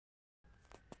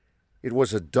It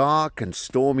was a dark and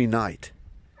stormy night.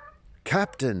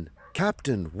 "Captain,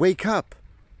 Captain, wake up!"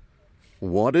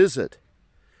 "What is it?"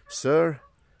 "Sir,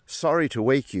 sorry to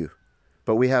wake you,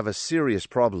 but we have a serious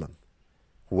problem."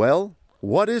 "Well,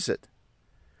 what is it?"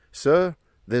 "Sir,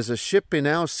 there's a ship in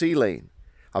our sea lane,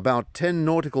 about 10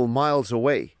 nautical miles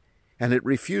away, and it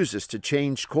refuses to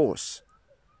change course."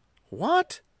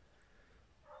 "What?"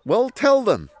 "Well, tell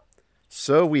them."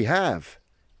 "Sir, we have,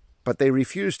 but they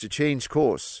refuse to change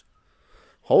course."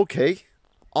 "Okay,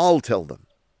 I'll tell them."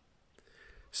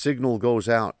 Signal goes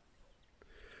out.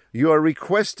 "You are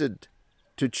requested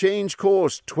to change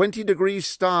course 20 degrees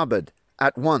starboard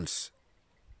at once."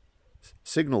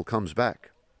 Signal comes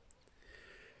back.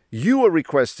 "You are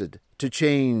requested to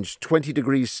change 20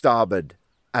 degrees starboard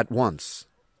at once."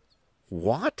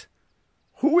 What?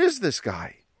 Who is this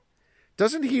guy?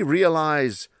 Doesn't he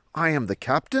realize I am the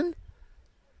captain?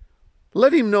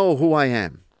 Let him know who I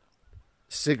am.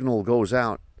 Signal goes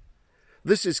out.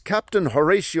 "This is Captain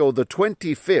Horatio the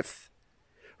 25th,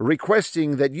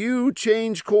 requesting that you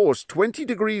change course 20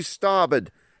 degrees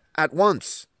starboard at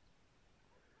once."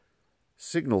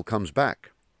 Signal comes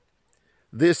back.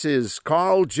 "This is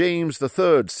Carl James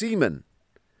III, seaman,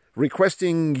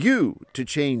 requesting you to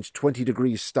change 20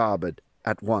 degrees starboard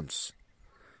at once."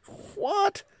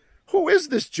 What? Who is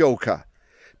this joker?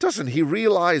 Doesn't he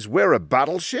realize we're a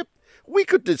battleship? We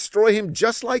could destroy him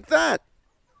just like that.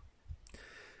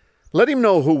 Let him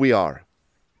know who we are.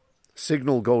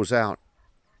 Signal goes out.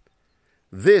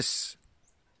 "This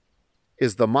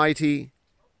is the mighty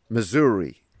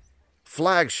Missouri,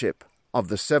 flagship of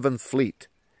the 7th Fleet,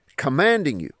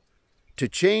 commanding you to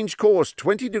change course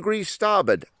 20 degrees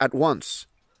starboard at once."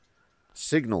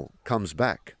 Signal comes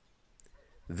back.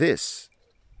 "This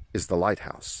is the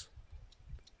Lighthouse."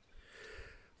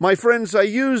 My friends, I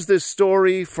use this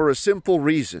story for a simple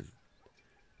reason: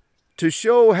 to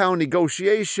show how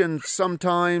negotiations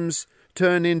sometimes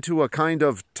turn into a kind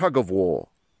of tug-of-war.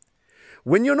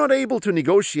 When you're not able to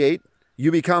negotiate,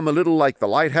 you become a little like the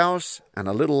lighthouse and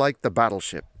a little like the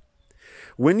battleship.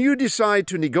 When you decide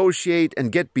to negotiate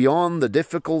and get beyond the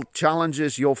difficult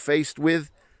challenges you're faced with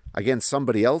against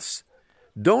somebody else,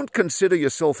 don't consider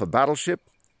yourself a battleship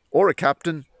or a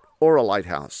captain or a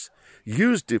lighthouse.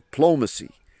 Use diplomacy.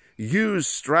 Use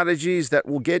strategies that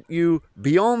will get you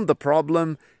beyond the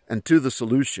problem and to the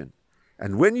solution.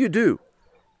 And when you do,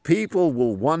 people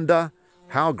will wonder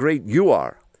how great you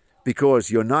are, because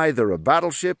you're neither a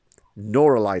battleship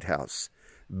nor a lighthouse.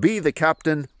 Be the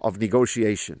captain of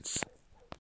negotiations.